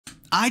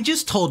I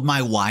just told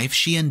my wife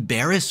she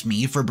embarrassed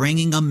me for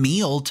bringing a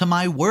meal to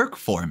my work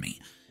for me.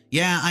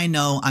 Yeah, I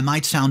know I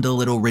might sound a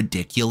little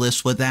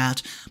ridiculous with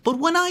that, but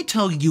when I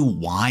tell you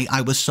why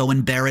I was so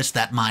embarrassed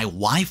that my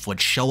wife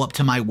would show up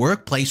to my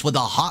workplace with a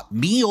hot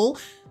meal,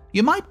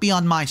 you might be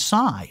on my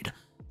side.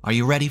 Are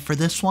you ready for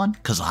this one?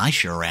 'Cause I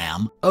sure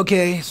am.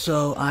 Okay,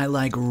 so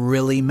I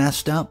really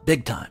messed up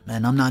big time,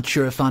 and I'm not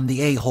sure if I'm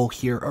the a-hole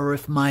here or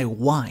if my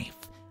wife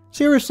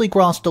seriously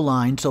crossed the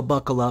line, so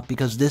buckle up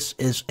because this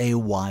is a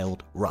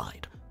wild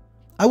ride.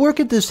 I work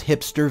at this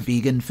hipster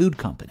vegan food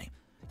company.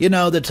 You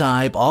know the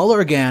type, all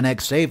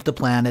organic, save the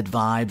planet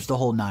vibes, the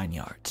whole 9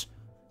 yards.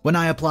 When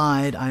I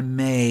applied, I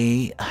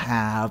may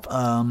have,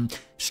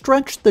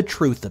 stretched the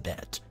truth a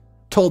bit.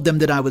 Told them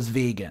that I was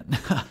vegan.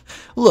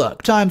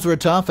 Look, times were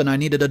tough and I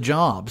needed a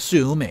job,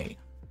 sue me.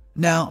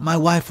 Now, my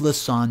wife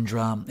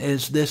Lissandra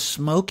is this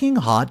smoking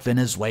hot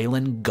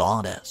Venezuelan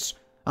goddess.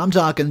 I'm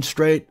talking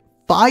straight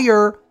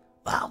fire.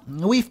 Wow,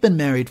 we've been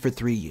married for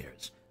 3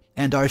 years,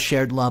 and our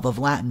shared love of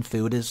Latin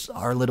food is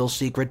our little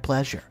secret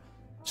pleasure.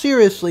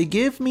 Seriously,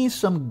 give me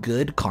some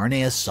good carne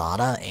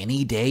asada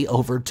any day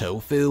over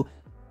tofu.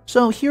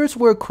 So here's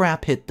where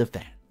crap hit the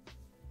fan.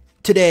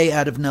 Today,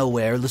 out of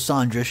nowhere,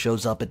 Lissandra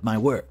shows up at my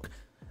work.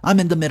 I'm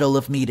in the middle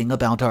of meeting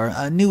about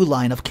our new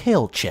line of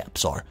kale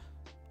chips, or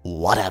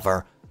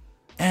whatever.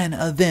 And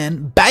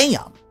then,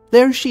 bam!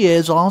 There she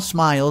is, all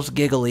smiles,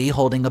 giggly,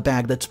 holding a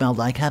bag that smelled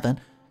like heaven.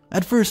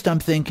 At first I'm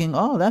thinking,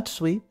 oh, that's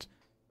sweet.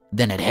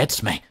 Then it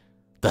hits me.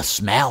 The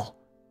smell.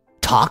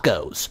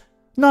 Tacos.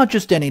 Not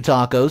just any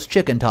tacos,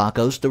 chicken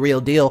tacos, the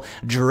real deal,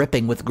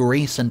 dripping with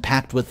grease and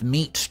packed with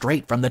meat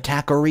straight from the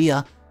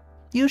taqueria.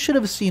 You should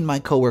have seen my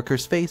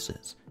coworkers'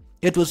 faces.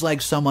 It was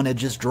like someone had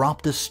just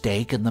dropped a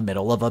steak in the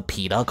middle of a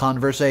pita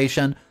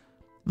conversation.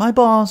 My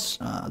boss,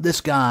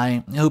 this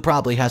guy, who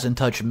probably hasn't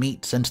touched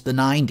meat since the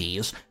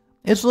 90s,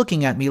 is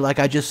looking at me like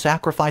I just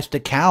sacrificed a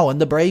cow in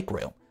the break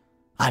room.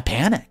 I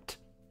panicked.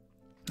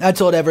 I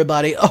told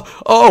everybody,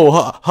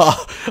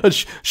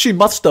 she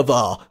must have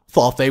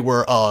thought they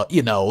were,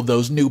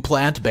 those new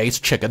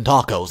plant-based chicken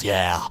tacos,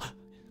 yeah.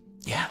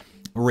 Yeah,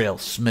 real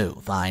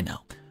smooth, I know.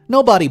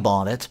 Nobody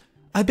bought it.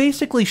 I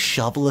basically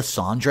shoved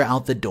Lissandra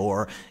out the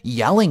door,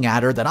 yelling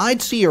at her that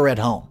I'd see her at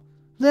home.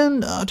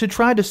 Then, to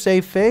try to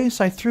save face,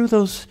 I threw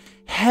those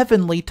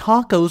heavenly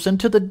tacos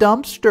into the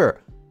dumpster,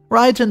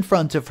 right in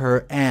front of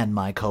her and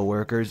my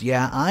coworkers.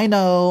 Yeah, I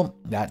know,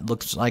 that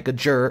looks like a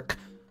jerk.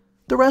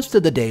 The rest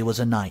of the day was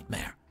a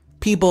nightmare.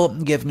 People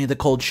give me the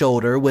cold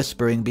shoulder,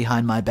 whispering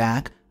behind my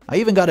back. I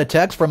even got a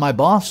text from my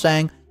boss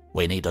saying,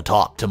 "We need to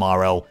talk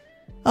tomorrow."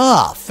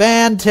 Ah,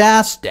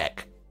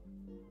 fantastic.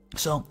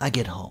 So I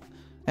get home,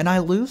 and I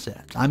lose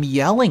it. I'm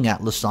yelling at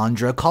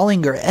Lissandra,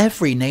 calling her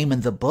every name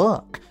in the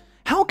book.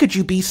 How could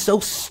you be so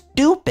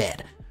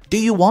stupid? Do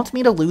you want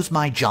me to lose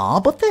my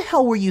job? What the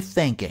hell were you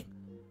thinking?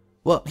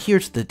 Well,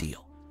 here's the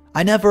deal.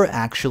 I never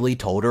actually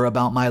told her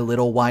about my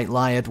little white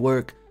lie at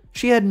work.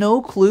 She had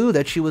no clue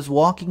that she was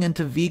walking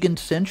into Vegan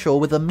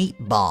Central with a meat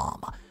bomb.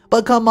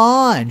 But come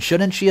on,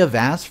 shouldn't she have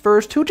asked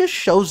first? Who just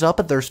shows up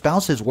at their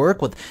spouse's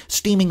work with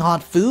steaming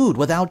hot food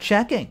without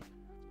checking?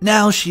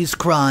 Now she's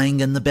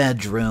crying in the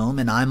bedroom,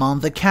 and I'm on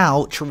the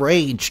couch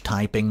rage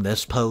typing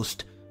this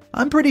post.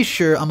 I'm pretty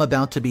sure I'm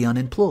about to be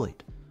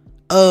unemployed.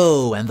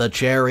 Oh, and the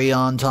cherry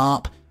on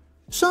top.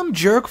 Some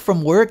jerk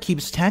from work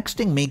keeps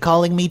texting me,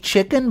 calling me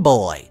chicken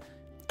boy.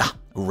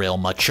 Real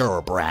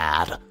mature,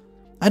 Brad.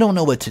 I don't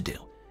know what to do.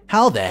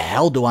 How the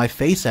hell do I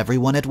face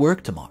everyone at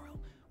work tomorrow?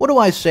 What do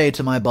I say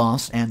to my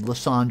boss and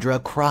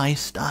Lissandra?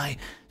 Christ, I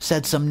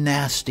said some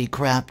nasty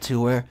crap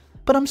to her,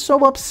 but I'm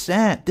so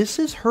upset. This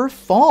is her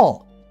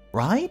fault,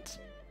 right?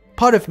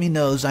 Part of me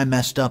knows I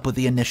messed up with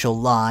the initial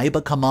lie,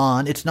 but come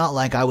on, it's not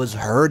like I was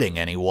hurting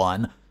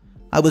anyone.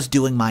 I was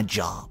doing my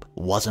job,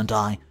 wasn't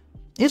I?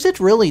 Is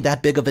it really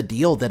that big of a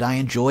deal that I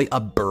enjoy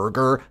a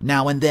burger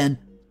now and then?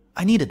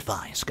 I need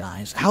advice,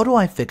 guys. How do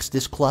I fix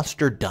this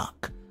cluster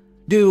duck?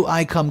 Do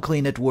I come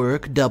clean at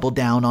work, double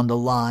down on the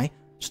lie,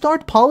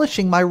 start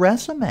polishing my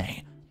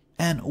resume?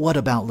 And what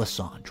about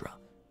Lissandra?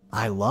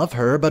 I love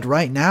her, but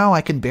right now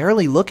I can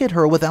barely look at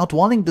her without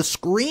wanting to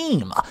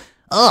scream.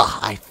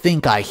 I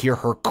think I hear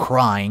her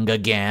crying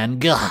again.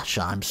 Gosh,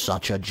 I'm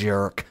such a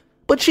jerk.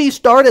 But she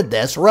started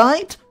this,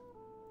 right?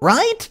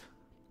 Right?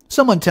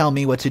 Someone tell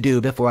me what to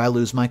do before I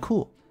lose my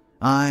cool.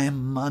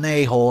 I'm an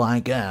a-hole, I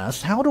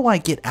guess. How do I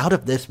get out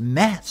of this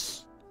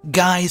mess?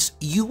 Guys,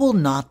 you will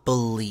not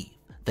believe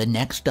the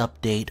next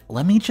update.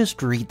 Let me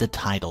just read the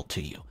title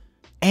to you.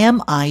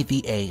 Am I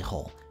the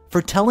a-hole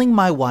for telling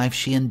my wife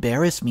she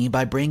embarrassed me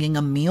by bringing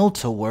a meal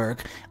to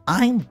work?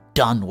 I'm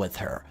done with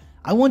her.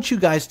 I want you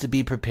guys to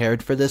be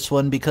prepared for this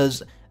one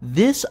because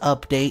this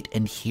update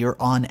and here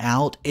on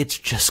out, it's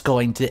just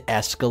going to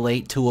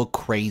escalate to a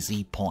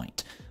crazy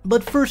point.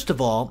 But first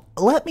of all,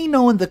 let me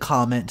know in the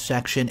comment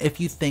section if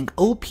you think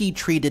OP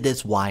treated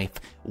his wife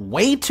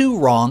way too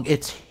wrong.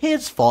 It's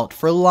his fault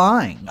for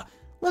lying.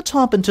 Let's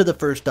hop into the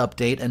first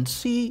update and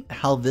see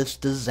how this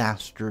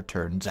disaster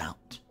turns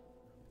out.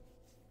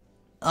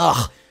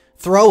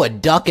 Throw a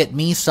duck at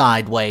me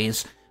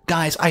sideways.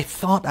 Guys, I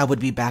thought I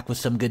would be back with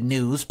some good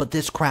news, but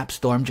this crap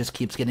storm just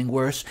keeps getting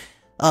worse.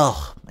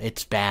 Oh,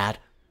 it's bad.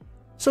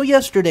 So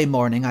yesterday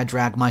morning, I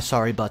dragged my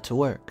sorry butt to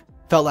work.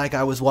 Felt like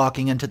I was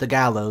walking into the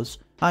gallows,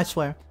 I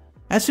swear.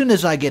 As soon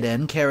as I get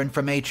in, Karen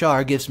from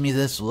HR gives me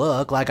this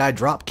look like I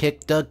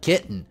drop-kicked a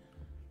kitten.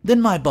 Then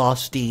my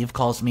boss, Steve,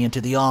 calls me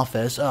into the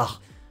office.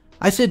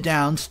 I sit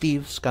down.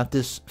 Steve's got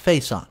this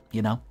face on,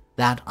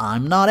 that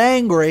I'm not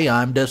angry,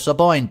 I'm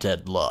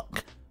disappointed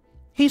look.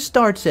 He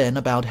starts in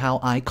about how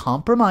I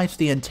compromised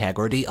the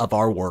integrity of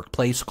our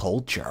workplace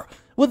culture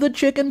with the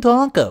chicken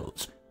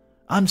tacos.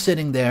 I'm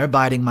sitting there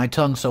biting my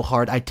tongue so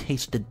hard I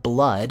tasted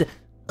blood.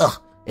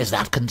 Is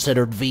that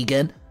considered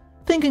vegan?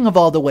 Thinking of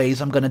all the ways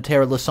I'm going to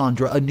tear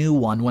Lissandra a new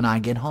one when I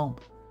get home.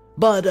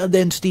 But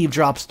then Steve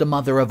drops the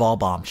mother of all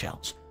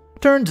bombshells.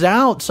 Turns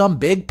out some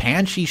big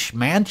panchy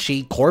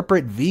schmanchy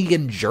corporate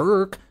vegan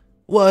jerk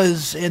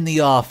was in the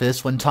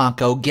office when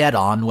Taco Get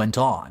On went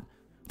on.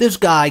 This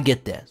guy,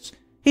 get this,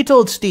 he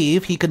told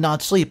Steve he could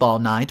not sleep all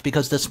night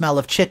because the smell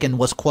of chicken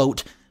was,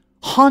 quote,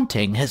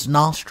 haunting his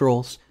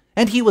nostrils,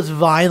 and he was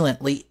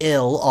violently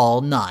ill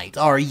all night.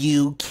 Are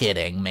you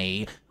kidding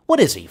me? What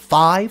is he,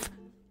 5?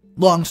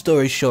 Long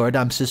story short,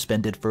 I'm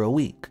suspended for a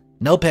week.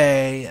 No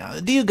pay.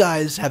 Do you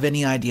guys have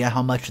any idea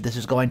how much this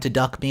is going to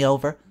duck me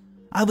over?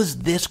 I was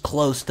this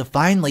close to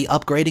finally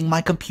upgrading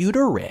my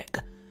computer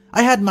rig.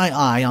 I had my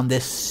eye on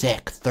this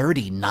sick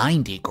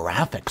 3090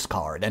 graphics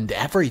card and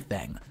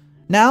everything.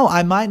 Now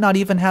I might not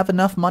even have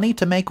enough money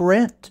to make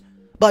rent.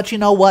 But you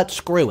know what?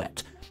 Screw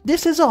it.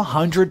 This is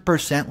 100%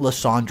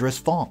 Lissandra's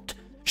fault.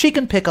 She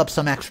can pick up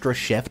some extra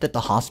shift at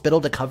the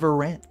hospital to cover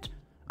rent.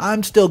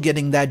 I'm still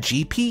getting that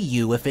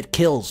GPU if it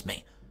kills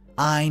me.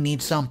 I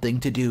need something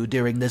to do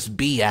during this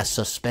BS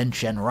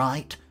suspension,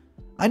 right?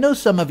 I know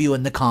some of you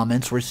in the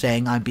comments were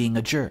saying I'm being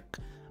a jerk.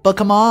 But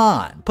come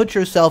on, put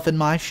yourself in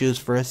my shoes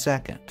for a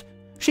second.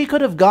 She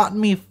could have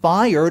gotten me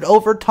fired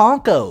over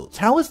tacos.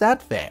 How is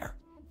that fair?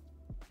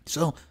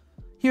 So,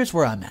 here's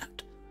where I'm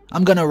at.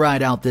 I'm gonna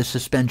ride out this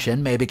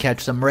suspension, maybe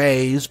catch some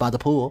rays by the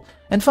pool,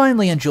 and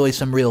finally enjoy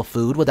some real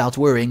food without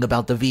worrying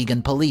about the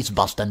vegan police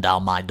busting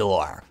down my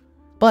door.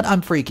 But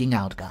I'm freaking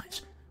out,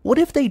 guys. What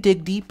if they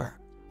dig deeper?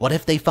 What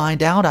if they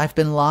find out I've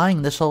been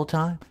lying this whole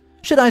time?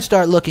 Should I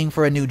start looking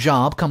for a new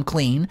job, come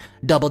clean,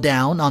 double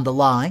down on the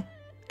lie?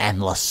 And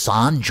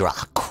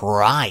Lissandra,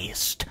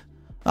 Christ.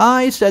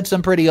 I said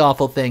some pretty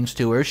awful things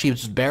to her. She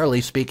was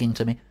barely speaking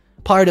to me.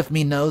 Part of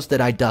me knows that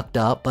I ducked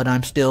up, but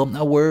I'm still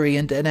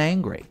worried and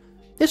angry.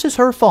 This is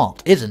her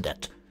fault, isn't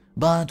it?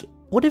 But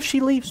what if she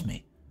leaves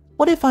me?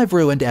 What if I've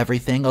ruined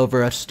everything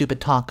over a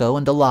stupid taco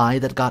and a lie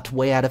that got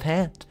way out of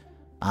hand?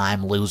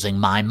 I'm losing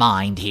my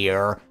mind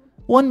here.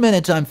 1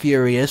 minute I'm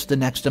furious, the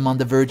next I'm on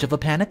the verge of a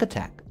panic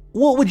attack.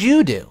 What would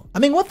you do? I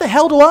mean, what the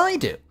hell do I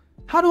do?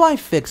 How do I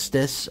fix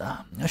this?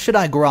 Should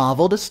I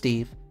grovel to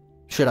Steve?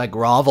 Should I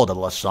grovel to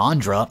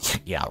Lissandra?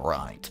 Yeah,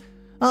 right.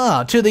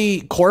 To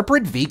the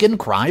corporate vegan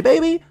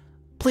crybaby?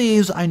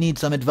 Please, I need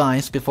some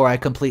advice before I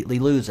completely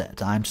lose it.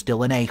 I'm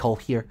still an a-hole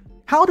here.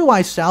 How do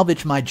I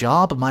salvage my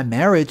job, my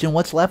marriage, and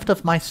what's left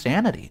of my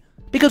sanity?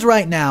 Because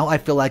right now, I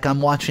feel like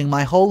I'm watching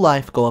my whole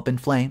life go up in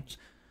flames.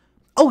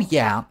 Oh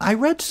yeah, I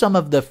read some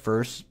of the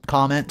first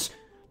comments.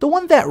 The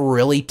one that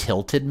really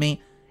tilted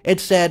me, it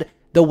said,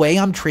 the way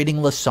I'm treating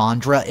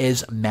Lissandra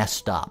is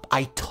messed up.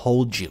 I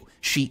told you,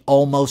 she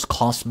almost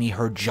cost me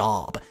her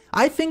job.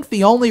 I think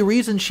the only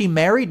reason she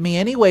married me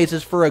anyways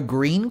is for a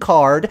green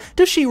card.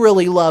 Does she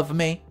really love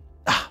me?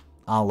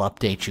 I'll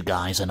update you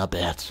guys in a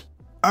bit.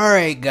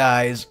 Alright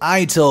guys,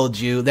 I told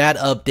you that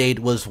update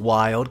was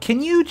wild.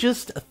 Can you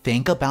just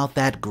think about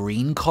that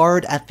green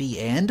card at the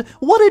end?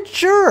 What a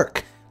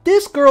jerk!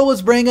 This girl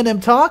was bringing him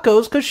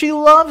tacos because she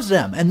loves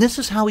him, and this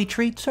is how he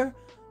treats her?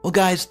 Well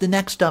guys, the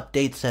next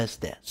update says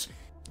this.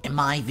 Am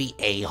I the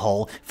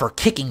a-hole for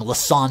kicking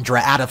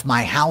Lissandra out of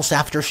my house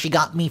after she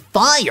got me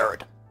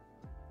fired?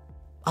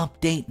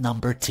 Update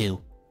number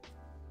 2.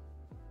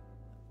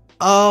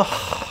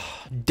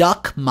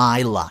 Duck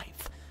my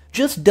life.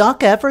 Just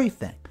duck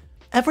everything.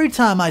 Every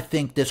time I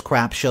think this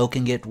crap show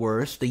can get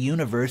worse, the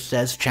universe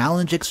says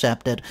challenge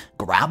accepted,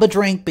 grab a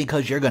drink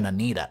because you're gonna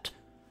need it.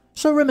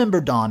 So remember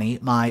Donnie,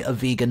 my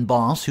vegan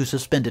boss who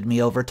suspended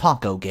me over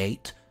Taco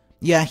Gate?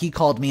 Yeah, he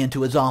called me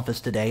into his office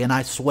today, and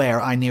I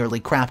swear I nearly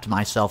crapped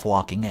myself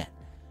walking in.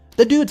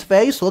 The dude's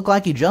face looked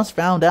like he just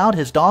found out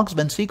his dog's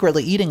been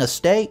secretly eating a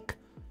steak.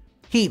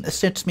 He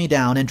sits me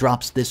down and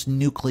drops this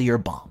nuclear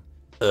bomb.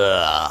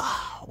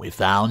 We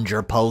found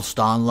your post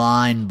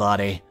online,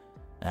 buddy.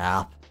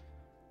 Yeah.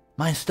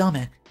 My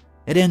stomach,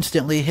 it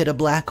instantly hit a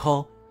black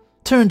hole.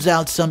 Turns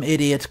out some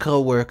idiot's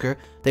co-worker,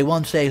 they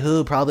won't say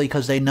who, probably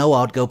because they know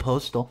I'd go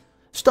postal,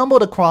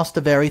 stumbled across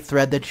the very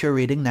thread that you're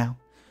reading now,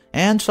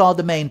 and saw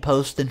the main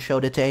post and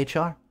showed it to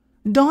HR.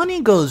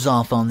 Donnie goes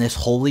off on this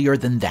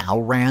holier-than-thou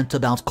rant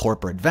about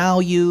corporate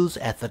values,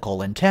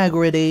 ethical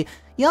integrity,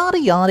 yada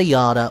yada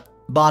yada.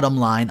 Bottom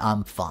line,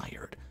 I'm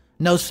fired.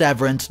 No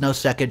severance, no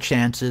second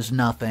chances,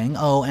 nothing.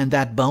 Oh, and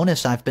that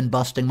bonus I've been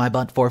busting my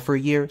butt for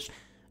years.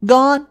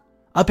 Gone.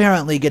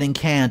 Apparently getting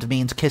canned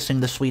means kissing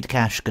the sweet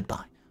cash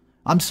goodbye.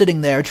 I'm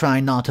sitting there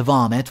trying not to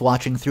vomit,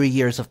 watching 3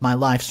 years of my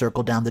life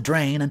circle down the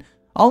drain, and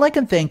all I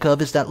can think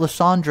of is that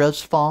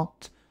Lissandra's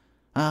fault.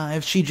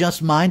 If she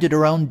just minded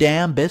her own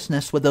damn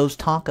business with those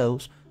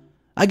tacos.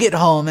 I get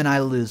home and I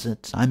lose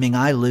it.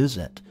 I lose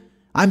it.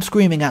 I'm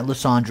screaming at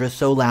Lissandra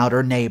so loud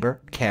her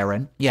neighbor,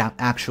 Karen, yeah,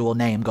 actual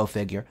name, go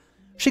figure.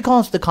 She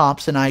calls the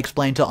cops and I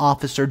explain to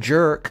Officer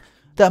Jerk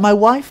that my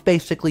wife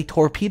basically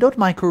torpedoed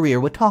my career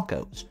with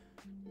tacos.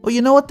 Well,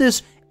 you know what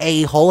this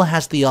a-hole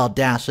has the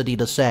audacity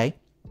to say?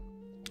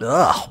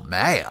 Oh,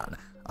 man,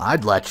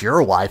 I'd let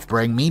your wife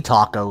bring me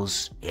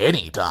tacos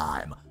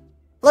anytime.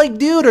 Like,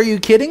 dude, are you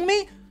kidding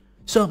me?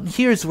 So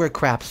here's where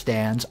crap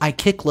stands. I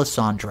kick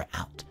Lissandra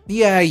out.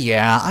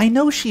 Yeah, I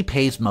know she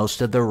pays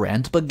most of the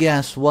rent, but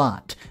guess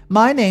what?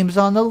 My name's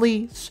on the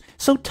lease,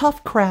 so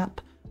tough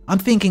crap. I'm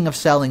thinking of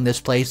selling this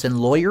place and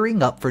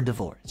lawyering up for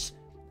divorce.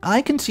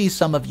 I can see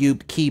some of you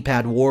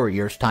keypad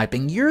warriors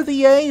typing, "You're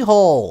the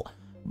a-hole."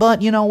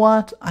 But you know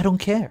what? I don't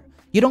care.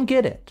 You don't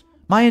get it.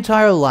 My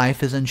entire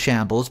life is in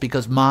shambles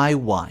because my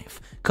wife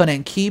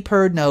couldn't keep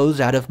her nose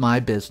out of my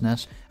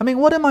business.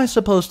 What am I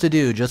supposed to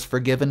do? Just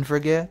forgive and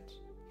forget?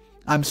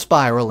 I'm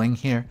spiraling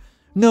here.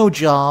 No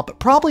job,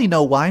 probably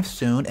no wife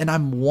soon, and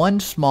I'm one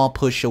small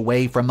push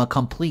away from a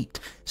complete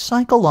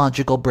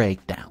psychological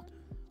breakdown.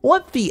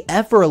 What the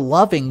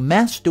ever-loving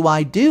mess do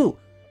I do?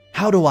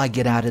 How do I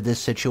get out of this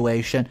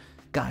situation?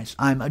 Guys,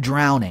 I'm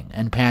drowning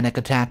in panic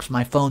attacks.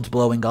 My phone's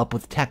blowing up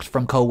with texts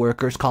from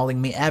coworkers calling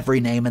me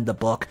every name in the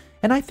book,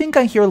 and I think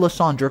I hear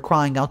Lissandra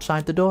crying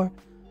outside the door.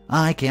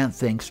 I can't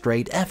think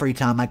straight. Every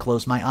time I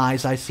close my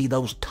eyes, I see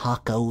those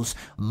tacos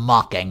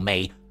mocking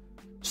me.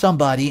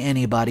 Somebody,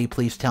 anybody,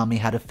 please tell me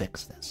how to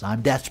fix this.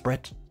 I'm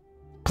desperate.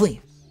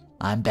 Please,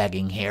 I'm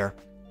begging here.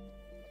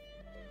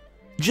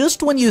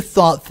 Just when you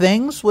thought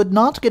things would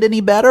not get any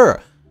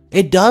better,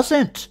 it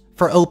doesn't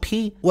for OP.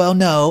 Well,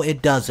 no,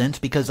 it doesn't,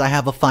 because I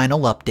have a final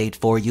update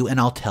for you, and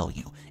I'll tell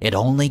you, it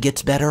only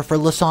gets better for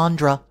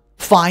Lissandra.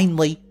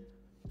 Finally.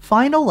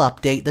 Final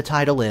update, the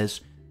title is,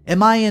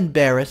 Am I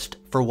Embarrassed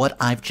for What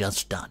I've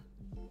Just Done?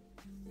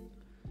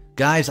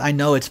 Guys, I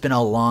know it's been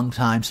a long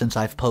time since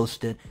I've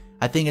posted.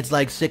 I think it's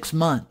like 6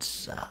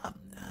 months.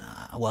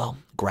 Well,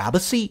 grab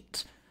a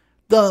seat.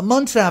 The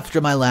months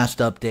after my last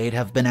update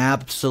have been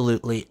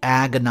absolutely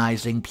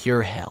agonizing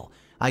pure hell.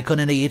 I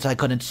couldn't eat, I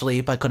couldn't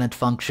sleep, I couldn't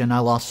function, I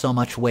lost so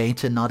much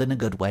weight, and not in a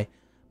good way.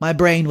 My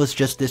brain was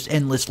just this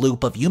endless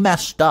loop of, "You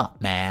messed up,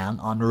 man,"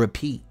 on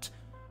repeat.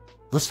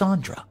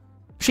 Lissandra.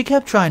 She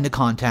kept trying to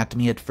contact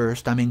me at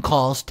first.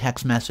 Calls,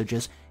 text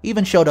messages,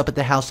 even showed up at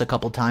the house a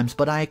couple times,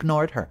 but I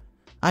ignored her.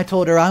 I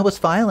told her I was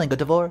filing a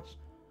divorce.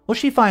 Well,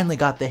 she finally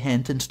got the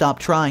hint and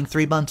stopped trying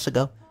 3 months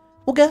ago.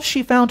 Well, guess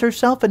she found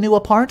herself a new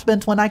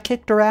apartment when I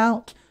kicked her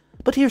out.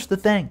 But here's the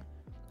thing.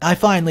 I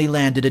finally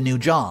landed a new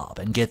job,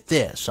 and get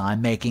this,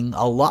 I'm making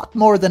a lot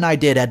more than I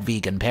did at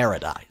Vegan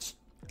Paradise.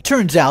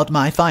 Turns out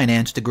my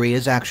finance degree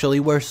is actually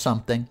worth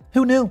something.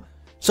 Who knew?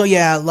 So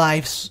yeah,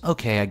 life's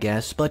okay, I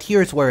guess, but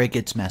here's where it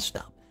gets messed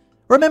up.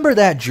 Remember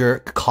that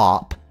jerk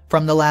cop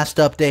from the last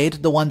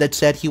update, the one that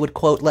said he would,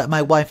 quote, "let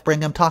my wife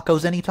bring him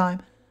tacos anytime"?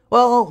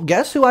 Well,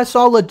 guess who I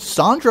saw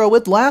Lissandra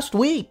with last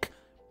week?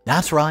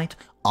 That's right,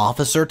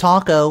 Officer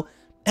Taco.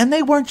 And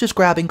they weren't just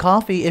grabbing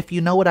coffee, if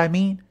you know what I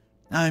mean.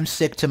 I'm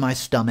sick to my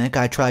stomach.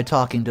 I tried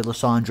talking to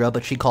Lissandra,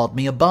 but she called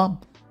me a bum.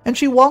 And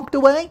she walked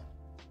away.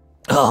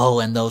 Oh,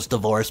 and those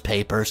divorce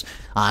papers.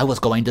 I was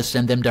going to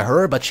send them to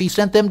her, but she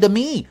sent them to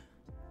me.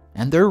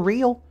 And they're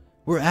real.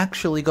 We're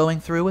actually going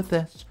through with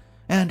this.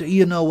 And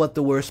you know what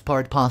the worst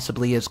part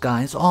possibly is,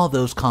 guys? All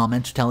those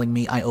comments telling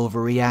me I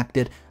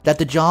overreacted, that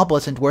the job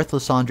wasn't worth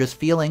Lissandra's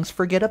feelings,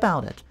 forget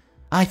about it.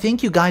 I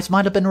think you guys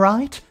might have been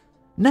right.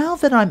 Now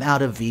that I'm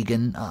out of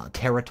vegan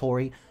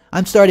territory,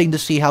 I'm starting to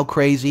see how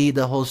crazy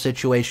the whole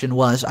situation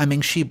was.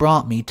 She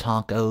brought me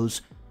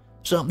tacos.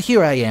 So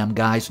here I am,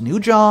 guys. New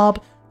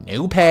job,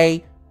 new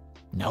pay,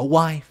 no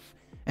wife.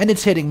 And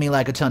it's hitting me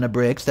like a ton of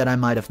bricks that I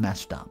might have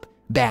messed up.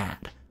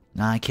 Bad.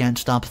 I can't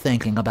stop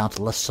thinking about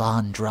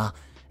Lissandra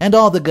and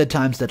all the good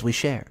times that we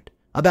shared.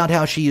 About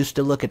how she used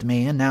to look at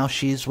me and now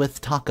she's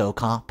with Taco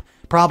Cop,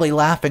 probably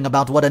laughing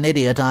about what an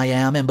idiot I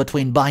am in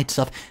between bites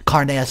of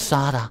carne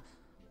asada.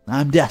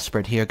 I'm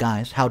desperate here,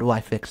 guys. How do I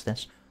fix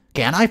this?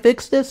 Can I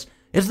fix this?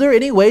 Is there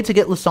any way to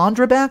get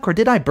Lissandra back, or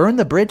did I burn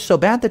the bridge so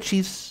bad that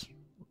she's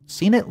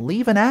seen it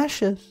leave in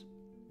ashes?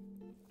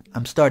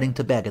 I'm starting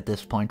to beg at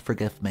this point,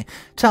 forgive me.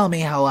 Tell me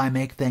how I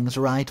make things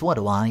right. What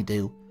do I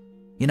do?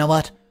 You know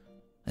what?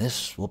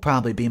 This will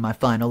probably be my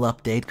final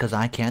update because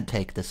I can't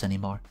take this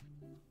anymore.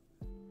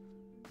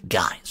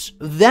 Guys,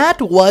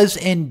 that was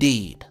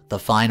indeed the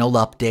final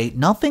update.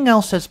 Nothing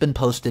else has been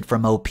posted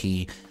from OP,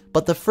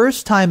 but the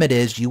first time it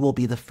is, you will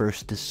be the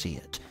first to see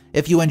it.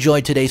 If you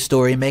enjoyed today's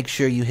story, make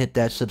sure you hit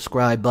that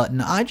subscribe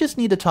button. I just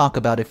need to talk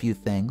about a few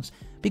things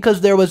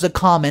because there was a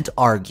comment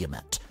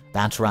argument.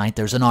 That's right,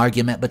 there's an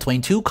argument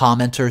between two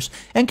commenters,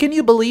 and can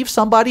you believe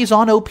somebody's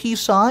on OP's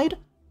side?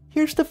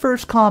 Here's the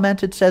first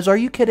comment. It says, "Are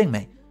you kidding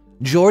me?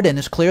 Jordan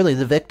is clearly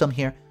the victim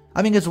here.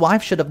 His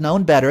wife should have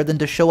known better than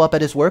to show up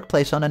at his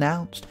workplace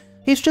unannounced.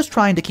 He's just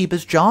trying to keep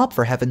his job,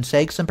 for heaven's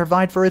sakes, and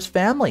provide for his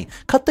family.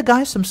 Cut the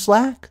guy some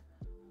slack.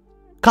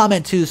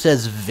 Comment 2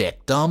 says,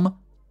 victim?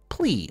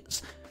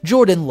 Please.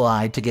 Jordan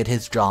lied to get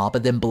his job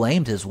and then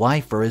blamed his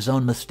wife for his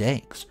own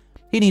mistakes.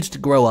 He needs to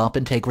grow up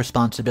and take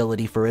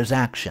responsibility for his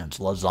actions.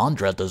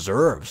 Lissandra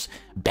deserves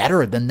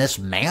better than this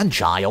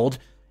man-child.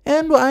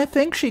 And I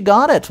think she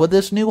got it with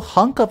this new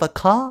hunk of a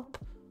cop.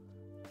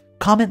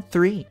 Comment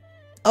 3.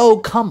 Oh,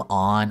 come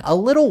on. A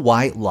little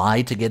white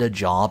lie to get a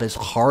job is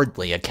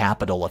hardly a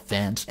capital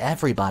offense.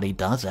 Everybody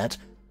does it.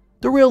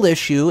 The real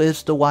issue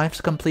is the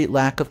wife's complete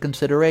lack of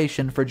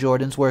consideration for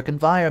Jordan's work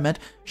environment.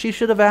 She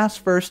should have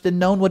asked first and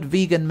known what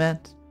vegan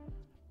meant.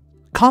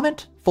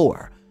 Comment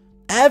 4.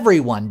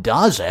 Everyone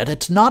does it.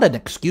 It's not an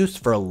excuse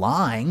for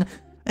lying.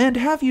 And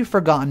have you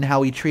forgotten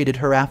how he treated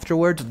her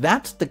afterwards?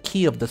 That's the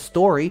key of the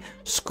story.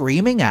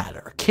 Screaming at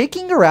her,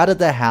 kicking her out of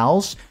the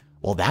house.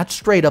 Well, that's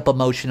straight up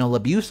emotional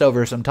abuse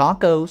over some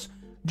tacos.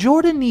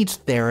 Jordan needs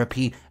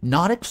therapy,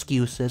 not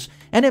excuses,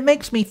 and it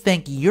makes me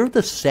think you're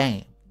the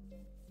same.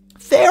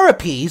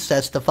 Therapy,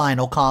 says the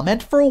final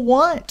comment, for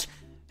what?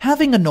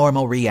 Having a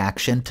normal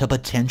reaction to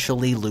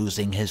potentially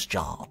losing his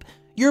job.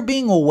 You're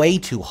being way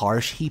too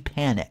harsh, he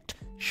panicked.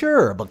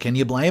 Sure, but can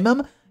you blame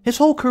him? His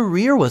whole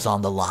career was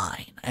on the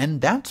line, and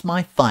that's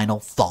my final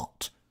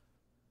thought.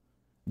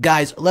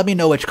 Guys, let me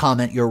know which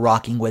comment you're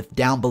rocking with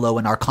down below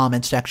in our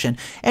comment section,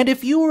 and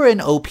if you were in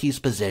OP's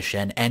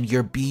position and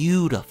your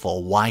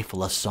beautiful wife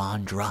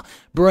Lissandra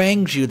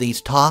brings you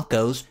these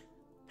tacos,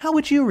 how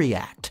would you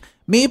react?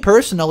 Me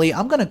personally,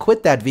 I'm gonna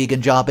quit that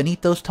vegan job and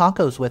eat those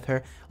tacos with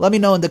her. Let me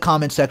know in the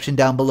comment section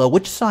down below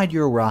which side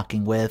you're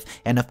rocking with,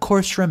 and of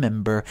course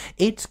remember,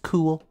 it's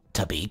cool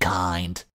to be kind.